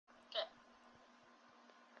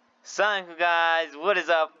Assalamualaikum guys, what is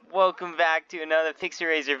up? Welcome back to another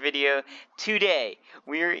Pixelrazor video. Today,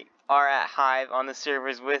 we are at Hive on the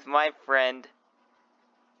servers with my friend.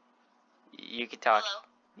 You can talk.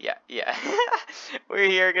 Hello. Yeah. We're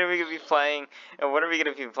here, gonna be playing. And what are we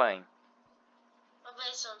gonna be playing? I'll play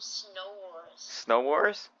some Snow Wars. Snow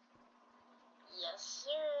Wars? Yes,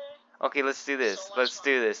 sir. Okay, let's do this. So much Let's fun.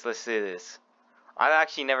 do this. I've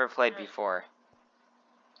actually never played Alright. before.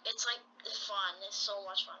 It's like fun. It's so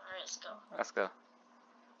much fun. Alright, let's go. Let's go.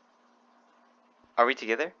 Are we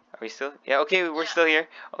together? Are we still? Yeah, okay, we're Yeah. still here.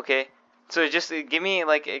 Okay. So just give me,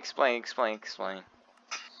 like, explain. Snow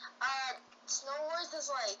Wars is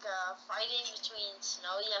like fighting between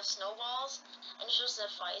snow. You have snowballs, and you're supposed to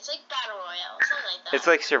fight. It's like Battle Royale, something like that. It's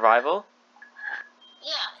like survival?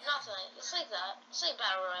 Yeah, nothing. It's like that. It's like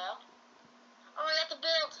Battle Royale. Oh, we have to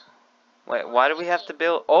build. Wait, why do we have to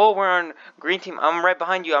build? Oh, we're on green team. I'm right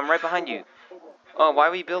behind you. Oh, why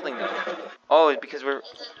are we building them? Oh, it's because we're...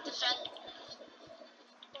 It's a defend.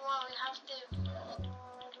 Come on, we have to. Go.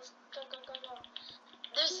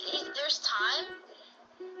 There's time.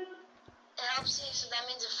 It helps you, so that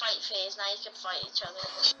means a fight phase. Now you can fight each other.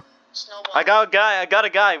 Snowball. I got a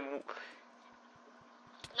guy.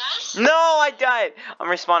 Nice. No, I died. I'm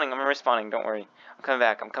respawning. Don't worry. I'm coming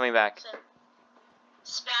back.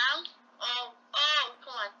 Spam. Oh,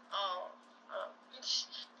 come on. Oh.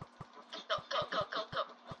 Go.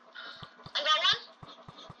 I got one.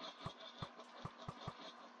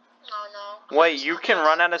 Oh no. Wait, you can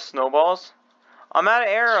run out of snowballs? I'm out of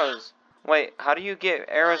arrows. Wait, how do you get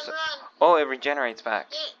arrows? Run. Oh, it regenerates back.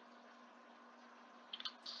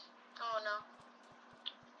 Oh no.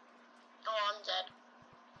 Oh, I'm dead.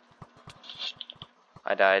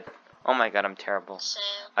 I died. Oh my god, I'm terrible. Sam.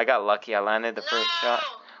 I got lucky. I landed the No. first shot.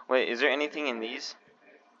 Wait, is there anything in these?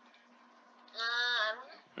 I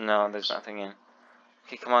don't No, there's nothing in.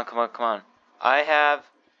 Okay, come on. I have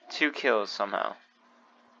 2 kills somehow.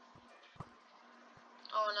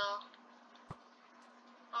 Oh no.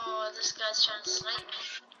 Oh, this guy's trying to snipe me.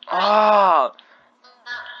 Oh!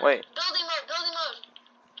 Wait. Building mode.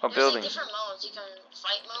 Oh, There's building. like different modes. You can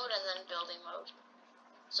fight mode and then building mode.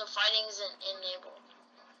 So fighting isn't enabled.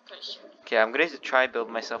 Pretty sure. Okay, I'm gonna try build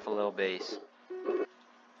myself a little base.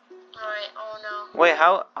 Alright, oh no. Wait,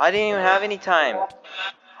 how? I didn't even have any time.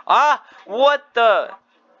 Ah! What the?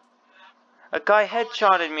 A guy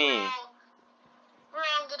headshotted me. We're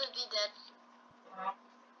all gonna be dead.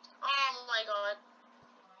 Oh my god.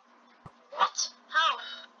 What? How?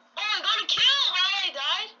 Oh, I got a kill while I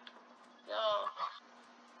died? Yo.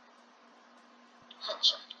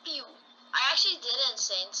 Headshot. Pew. I actually did an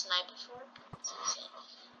insane snipe before. It's insane.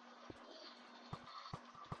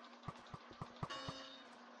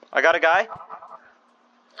 I got a guy.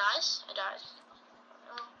 Nice. I died.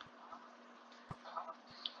 Oh.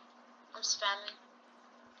 I'm spamming.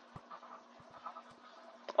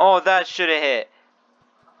 Oh, that should have hit.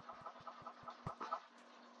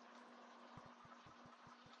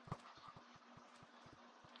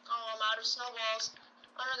 Oh, I'm out of snowballs.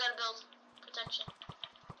 Oh, I gotta build protection.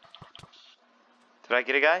 Did I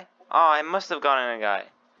get a guy? Oh, I must have gotten a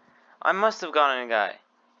guy. Oh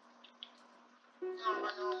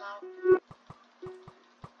no, I'm out.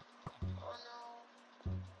 Oh no.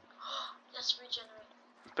 Let's regenerate.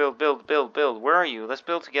 Build. Where are you? Let's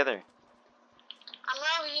build together. I'm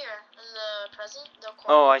right over here in the present, the corner.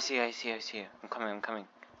 Oh, I see you. I'm coming. I'm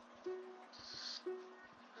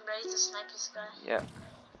ready to snipe this guy. Yeah.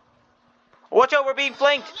 Watch out, we're being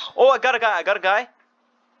flanked. Oh, I got a guy. I died.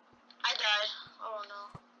 Oh no.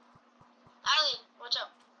 Ali, watch out.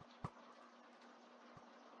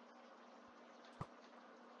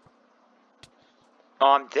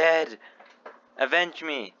 Oh, I'm dead. Avenge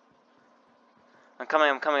me. I'm coming.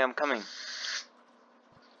 Oh, come on.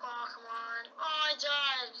 Oh, I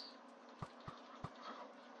died.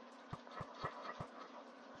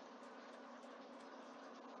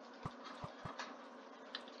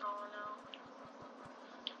 Oh no.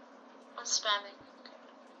 I'm spamming.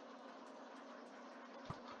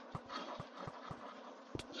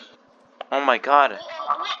 Oh my god. Oh,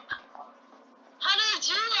 what? How did I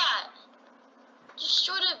do that?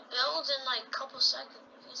 Destroyed a build in like a couple seconds.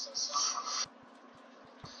 It's insane.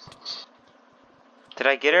 Did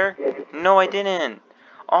I get her? No, I didn't.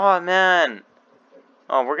 Oh, man.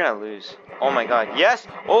 Oh, we're gonna lose. Oh my god. Yes!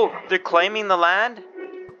 Oh, they're claiming the land? Building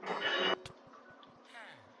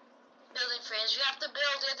frames. We have to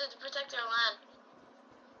build. We have to protect our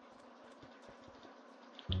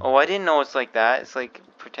land. Oh, I didn't know it's like that. It's like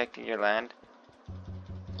protecting your land.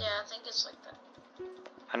 Yeah, I think it's like that.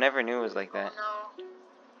 I never knew it was like that. Oh no.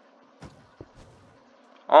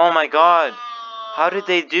 Oh my god. Oh, How did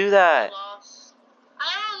they do that? Lost.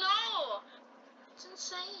 I don't know. It's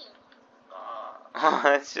insane.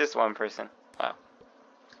 It's just one person. Wow.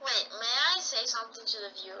 Wait, may I say something to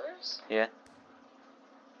the viewers? Yeah.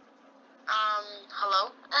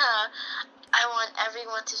 Hello? I want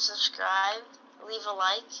everyone to subscribe, leave a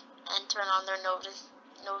like, and turn on their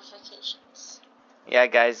notifications. Yeah,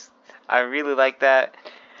 guys. I really like that.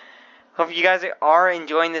 Hope you guys are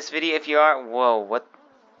enjoying this video. If you are, whoa, what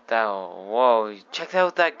the, whoa, check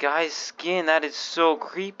out that guy's skin. That is so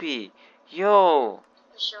creepy. Yo.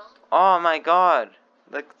 You sure? Oh my god.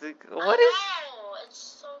 Look, what is? No, it's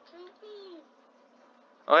so creepy.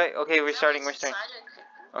 Okay, we're starting.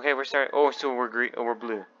 Okay, we're starting. Oh, so we're green. Oh, we're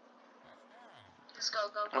blue. Let's go.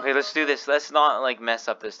 Okay, let's do this. Let's not like mess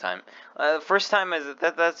up this time. First time is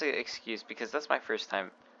that's an excuse because that's my first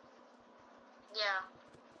time. Yeah.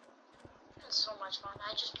 It's so much fun.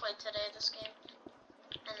 I just played today this game,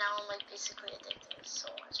 and now I'm like basically addicted. It's so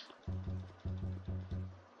much fun.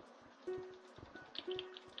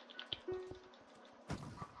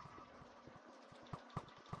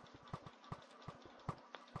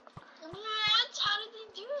 What? How did they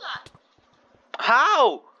do that?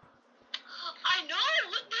 How? I know.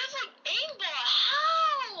 Look, there's like aimbot.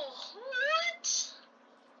 How? What?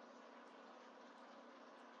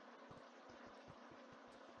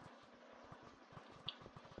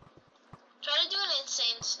 Try to do an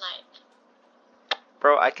insane snipe.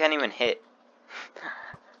 Bro, I can't even hit.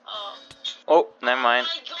 Oh. Oh, never mind.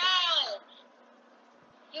 Oh my god.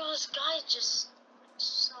 Yo, this guy's just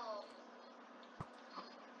so.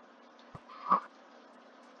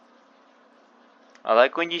 I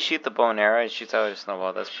like when you shoot the bow and arrow, it shoots out a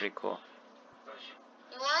snowball. That's pretty cool.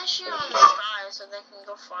 You want to shoot on the sky so they can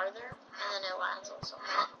go farther, and then it lands on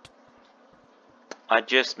someone. I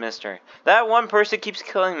just missed her. That one person keeps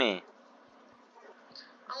killing me.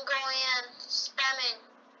 I'm going in, spamming.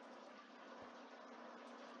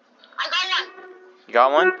 I got one. You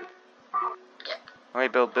got one? Yeah. Okay,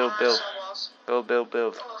 build. Snowballs. Build.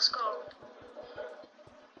 Oh, let's go.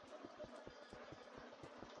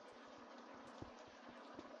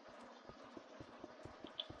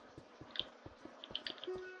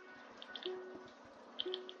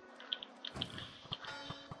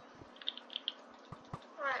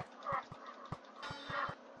 Alright.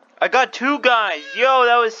 I got 2 guys. Yo,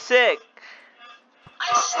 that was sick.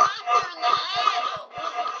 I slapped her in the head.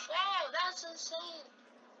 Whoa, that's insane.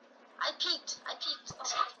 I peeked.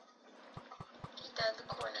 Let's go. Peeked out of the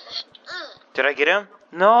corner. Did I get him?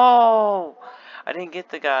 No, I didn't get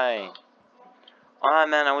the guy. Oh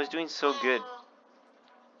man, I was doing so good.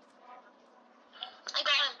 I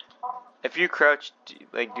got him. If you crouch,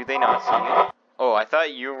 like, do they not see you? Oh, I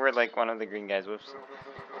thought you were like one of the green guys. Whoops.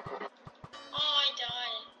 Oh, I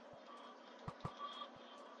died.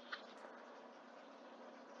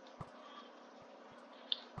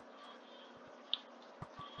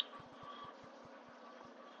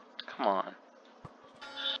 Come on.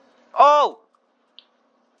 Oh!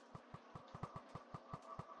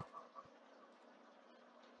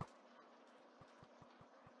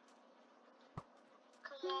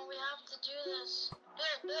 Come on, we have to do this.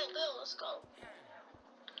 Build, let's go.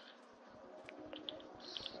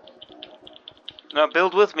 No,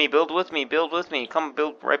 build with me. Come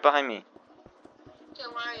build right behind me. Okay,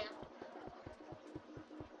 where are you?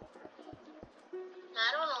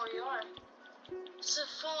 I don't know where you are. It's a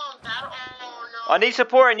full-on battle. Oh no. I need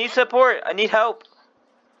support. I need help.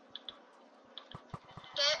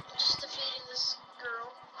 Okay, just defeating this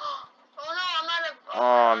girl. Oh no, I'm not a.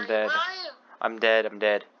 Oh, I'm dead. Where are you? I'm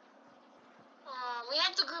dead. We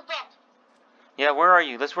have to group up. Yeah, where are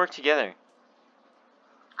you? Let's work together.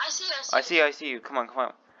 I see. I see you. Come on.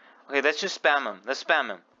 Okay, let's just spam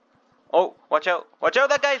him. Oh, watch out.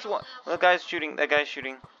 That guy's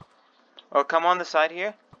shooting. Oh, come on the side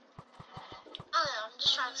here. Oh yeah, I'm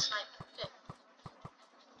just trying to snipe. Okay.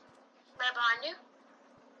 Right behind you.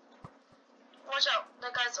 Watch out,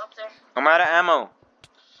 that guy's up there. I'm out of ammo.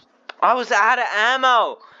 I was out of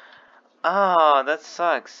ammo. Oh, that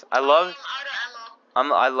sucks. I'm out of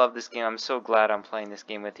ammo. I love this game. I'm so glad I'm playing this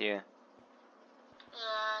game with you.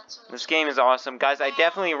 Yeah, it's This game is awesome, guys. I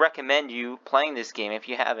definitely recommend you playing this game if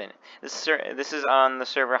you haven't. This is on the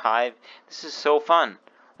server Hive. This is so fun.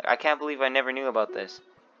 I can't believe I never knew about this.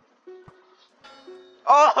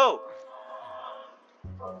 Oh!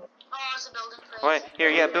 Oh, it's a building place. Wait, here,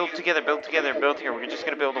 yeah, build together. We're just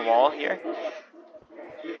gonna build a wall here.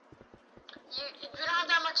 You don't have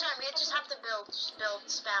that much time. You just have to build. Just build.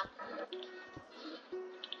 Spam.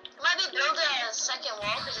 Maybe build a second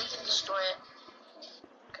wall because you can destroy it.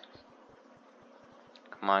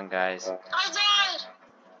 Come on, guys. I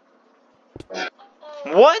died!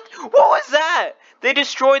 What? What was that? They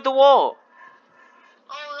destroyed the wall.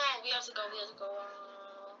 Oh no, we have to go.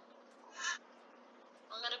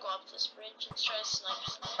 I'm gonna go up this bridge and try to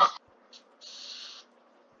snipe.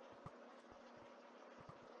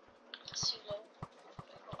 It's too low.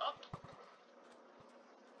 Go up.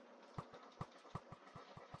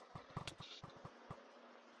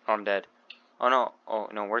 Oh, I'm dead. Oh no. Oh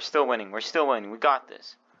no, we're still winning. We're still winning. We got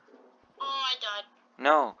this. Oh, I died.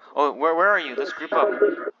 No. Oh, where are you? Let's group up.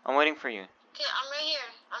 I'm waiting for you. Okay, I'm right here.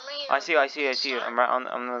 I see you. I'm right on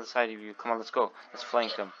the other side of you. Come on, let's go. Let's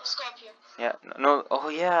flank them. Let's go up here. Yeah. No. Oh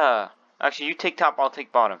yeah. Actually, you take top. I'll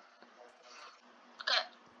take bottom. Okay.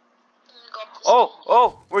 I'm gonna go up this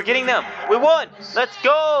Oh, we're getting them. We won. Let's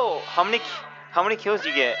go. How many kills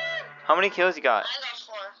you get? How many kills you got? I got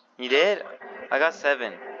 4. You did? I got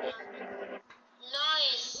 7.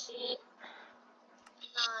 Nice.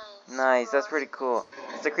 Nice. That's pretty cool.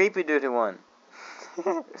 It's a creepy dude who won.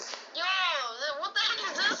 Yo, what the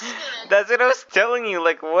heck is this skin? That's what I was telling you.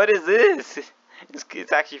 Like, what is this?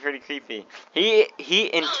 It's actually pretty creepy. He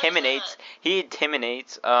intimidates. He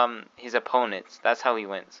intimidates his opponents. That's how he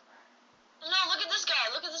wins. No, look at this guy.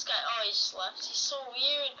 Oh, he just left. He's so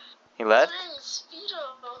weird. He left? He's wearing a Speedo.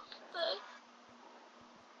 What the heck?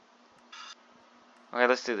 Okay,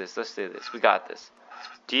 let's do this. We got this.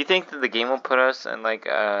 Do you think that the game will put us in like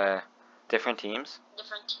different teams?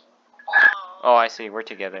 Different team. Oh, I see. We're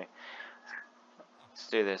together. Let's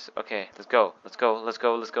do this. Okay, let's go.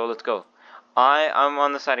 I'm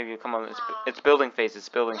on the side of you. Come on. It's building phase. We have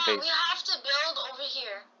to build over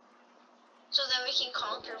here, so then we can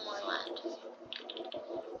conquer more land.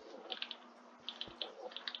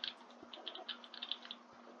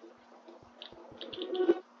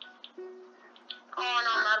 Oh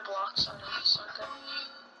no, I'm out of blocks. Oh no, it's not good.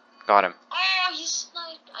 Got him. Oh, he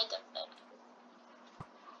sniped. I died.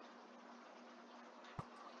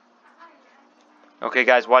 Okay,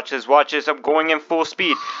 guys, watch this. I'm going in full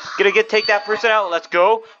speed. Gonna take that person out. Let's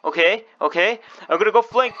go. Okay. I'm gonna go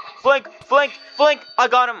flank. I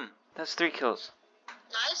got him. That's 3 kills.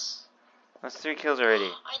 Nice. That's 3 kills already.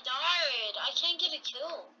 I died. I can't get a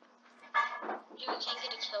kill. You can't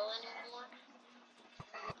get a kill anymore.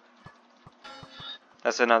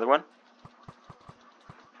 That's another one.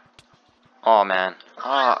 Oh man.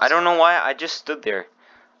 Oh, I don't know why I just stood there.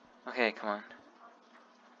 Okay, come on.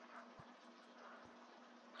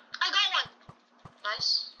 I got one.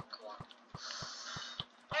 Nice. Come on.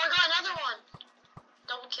 Oh, I got another one.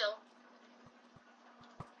 Double kill.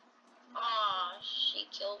 Ah, she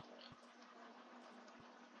killed me.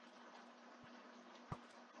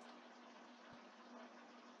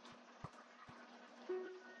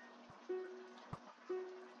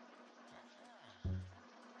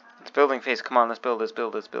 It's building phase. Come on, let's build.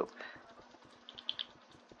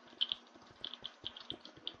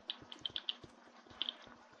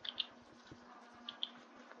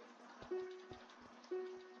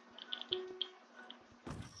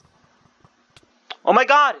 Oh my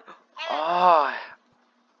god! Oh.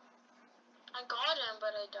 I got him,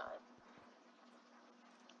 but I died.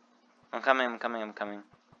 I'm coming.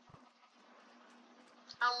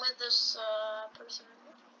 I'm with this person.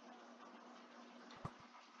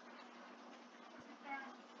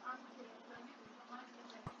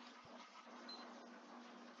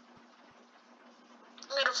 I'm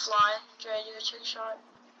gonna fly. Try to do a trick shot.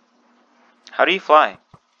 How do you fly?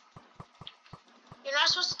 You're not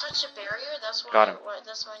supposed to touch the barrier. That's why. Got him.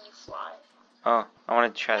 That's when you fly. Oh, I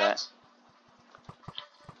wanted to try that. What?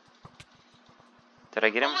 Did I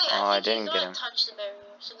get him? Oh, I didn't get him. Touch the barrier,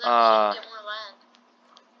 so then we can get more land.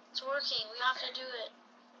 It's working. We have to do it.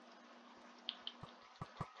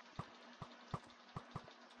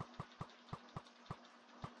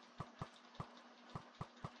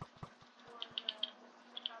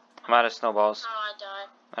 I'm out of snowballs. Oh, I died.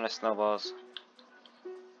 I'm out of snowballs.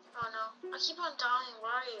 Oh no. I keep on dying.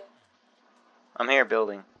 Where are you? I'm here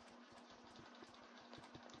building.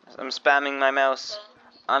 I'm spamming my mouse. Okay.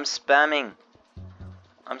 I'm spamming.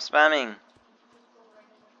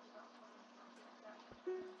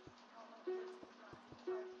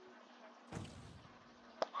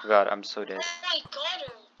 Oh god, I'm so dead. Oh, I got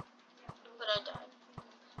him. But I died.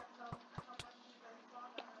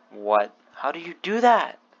 What? How do you do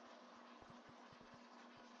that?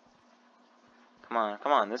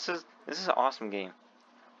 Come on. This is an awesome game.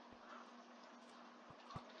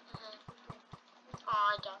 Oh,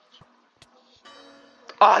 I died.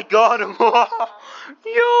 I got him! Yo,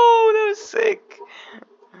 that was sick. Yo.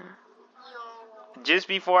 Just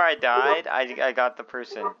before I died, I got the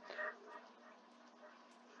person.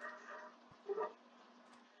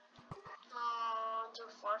 Oh, too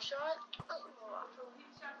far shot.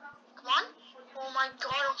 Come on. Oh my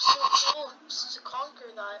god, I'm so close to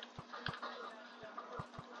conquer that.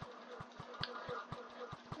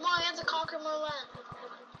 Come on, I have to conquer more land.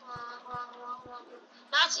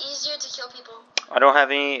 Now it's easier to kill people. I don't have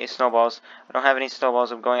any snowballs. I don't have any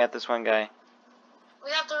snowballs. I'm going at this one guy.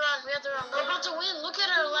 We have to run. We have to run. We're about to win. Look at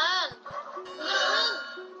our land. We're gonna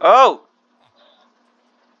win. Oh!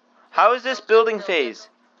 How is this building phase?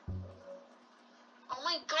 Oh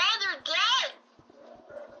my god, they're dead.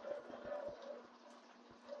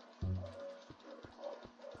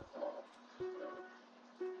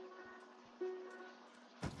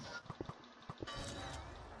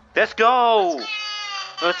 Let's go!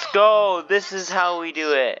 Let's go! This is how we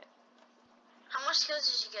do it. How much kills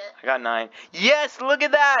did you get? I got 9. Yes, look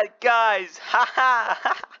at that, guys!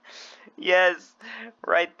 Haha! Yes,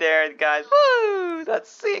 right there, guys. Woo! That's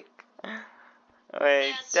sick. Wait,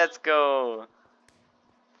 Yes. let's go.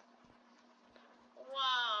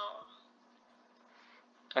 Wow.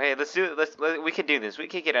 Okay, let's do it. We could do this. We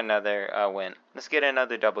could get another win. Let's get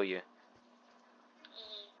another W.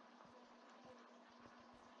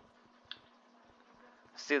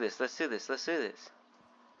 Let's do this. Let's do this. Let's do this.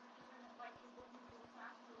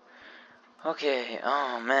 Okay.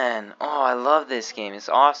 Oh man. Oh, I love this game. It's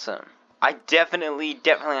awesome. I definitely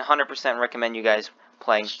 100% recommend you guys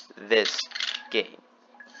playing this game.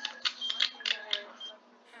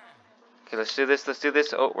 Okay, let's do this. Let's do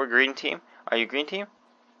this. Oh, we're green team. Are you green team?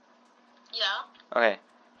 Yeah. Okay.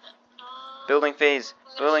 Building phase.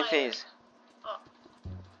 Building phase. Oh.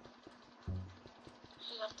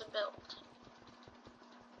 You have to build.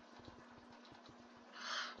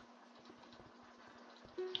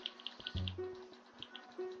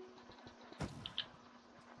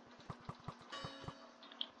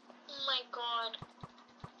 Oh my god.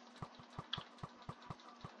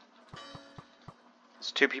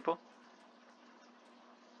 It's 2 people.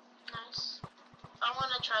 Nice. I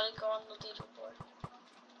want to try to go on the leaderboard.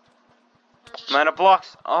 I'm out of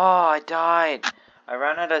blocks. Oh, I died. I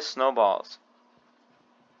ran out of snowballs.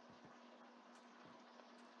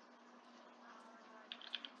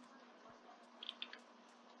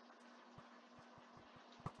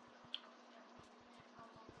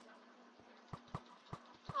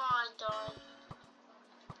 Oh, I died.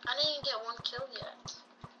 I didn't even get 1 kill yet.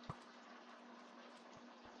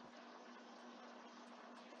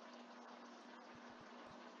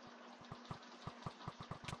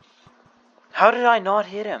 How did I not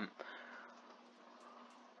hit him?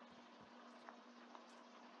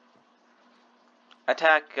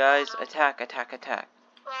 Attack, guys. Attack, attack, attack.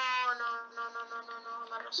 Oh, no.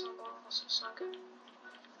 I'm out of snowballs. It's not good.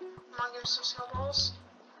 Come on, give me some snowballs.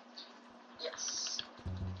 Yes.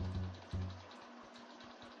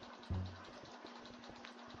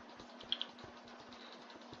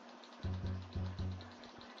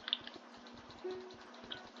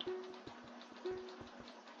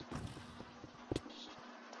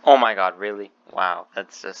 Oh my god, really? Wow,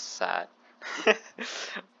 that's just sad.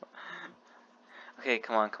 Okay,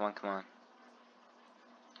 come on, come on, come on.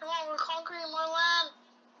 Come on, we're conquering more land.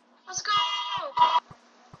 Let's go! Oh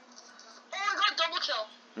my god, double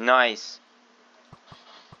kill. Nice.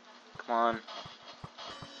 Come on.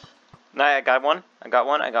 No, I got one. I got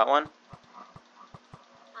one. I got one.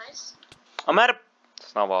 Nice. I'm out of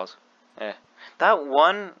snowballs. Yeah. That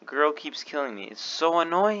one girl keeps killing me. It's so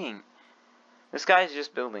annoying. This guy's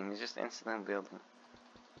just building. He's just instantly building.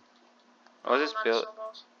 Oh, this I'm out of build.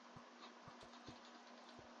 snowballs.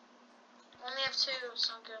 Only have 2, it's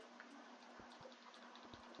not good.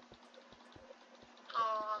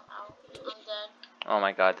 Oh, I'm out. I'm dead. Oh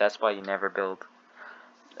my god, that's why you never build.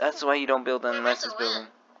 That's why you don't build We're unless about it's to win.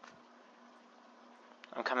 building.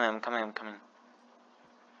 I'm coming, I'm coming, I'm coming.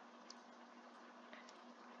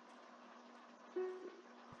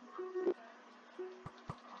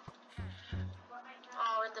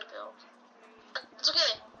 Oh, we're the build. It's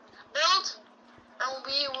okay. Build, and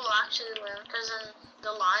we will actually win. Because in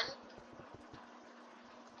the line.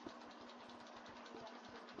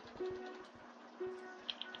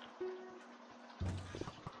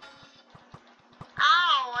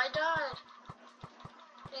 Ow, I died.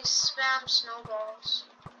 They spam snowballs.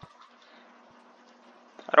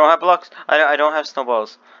 I don't have blocks. I don't have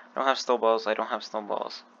snowballs. I don't have snowballs. I don't have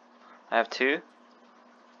snowballs. I have 2.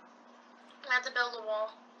 I have to build a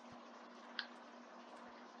wall.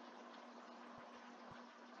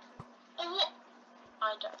 Oh,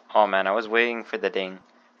 I died. Oh man, I was waiting for the ding.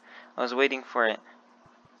 I was waiting for it.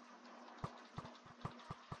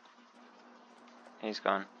 He's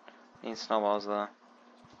gone. Need snowballs though.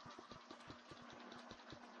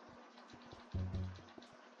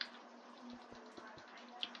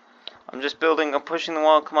 I'm just building. I'm pushing the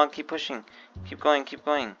wall. Come on, keep pushing. Keep going. Keep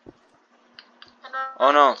going.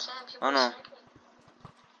 Oh no. Oh no.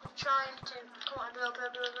 I'm trying to. Come on, build.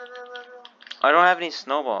 I don't have any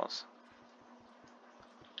snowballs.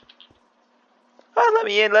 Oh, let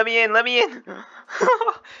me in. Let me in. Let me in.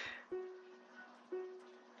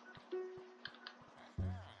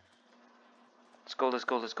 Let's go. Let's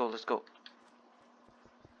go. Let's go. Let's go.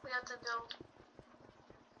 We have to build.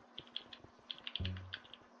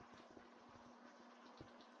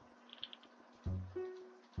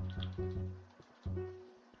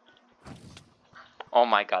 Oh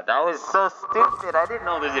my god, that was so stupid. I didn't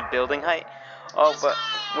know there's a building height. Oh, but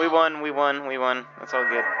we won. We won. We won. That's all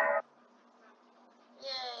good.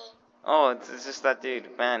 Yay. Oh, it's just that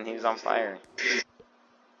dude. Man, he was on fire.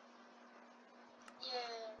 Yeah.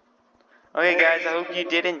 Okay, guys, I hope you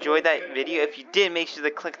did enjoy that video. If you did, make sure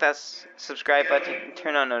to click that subscribe button and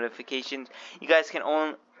turn on notifications. You guys can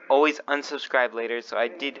always unsubscribe later. So I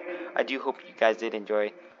do hope you guys did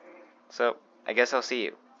enjoy. So I guess I'll see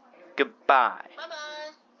you. Goodbye. Bye bye.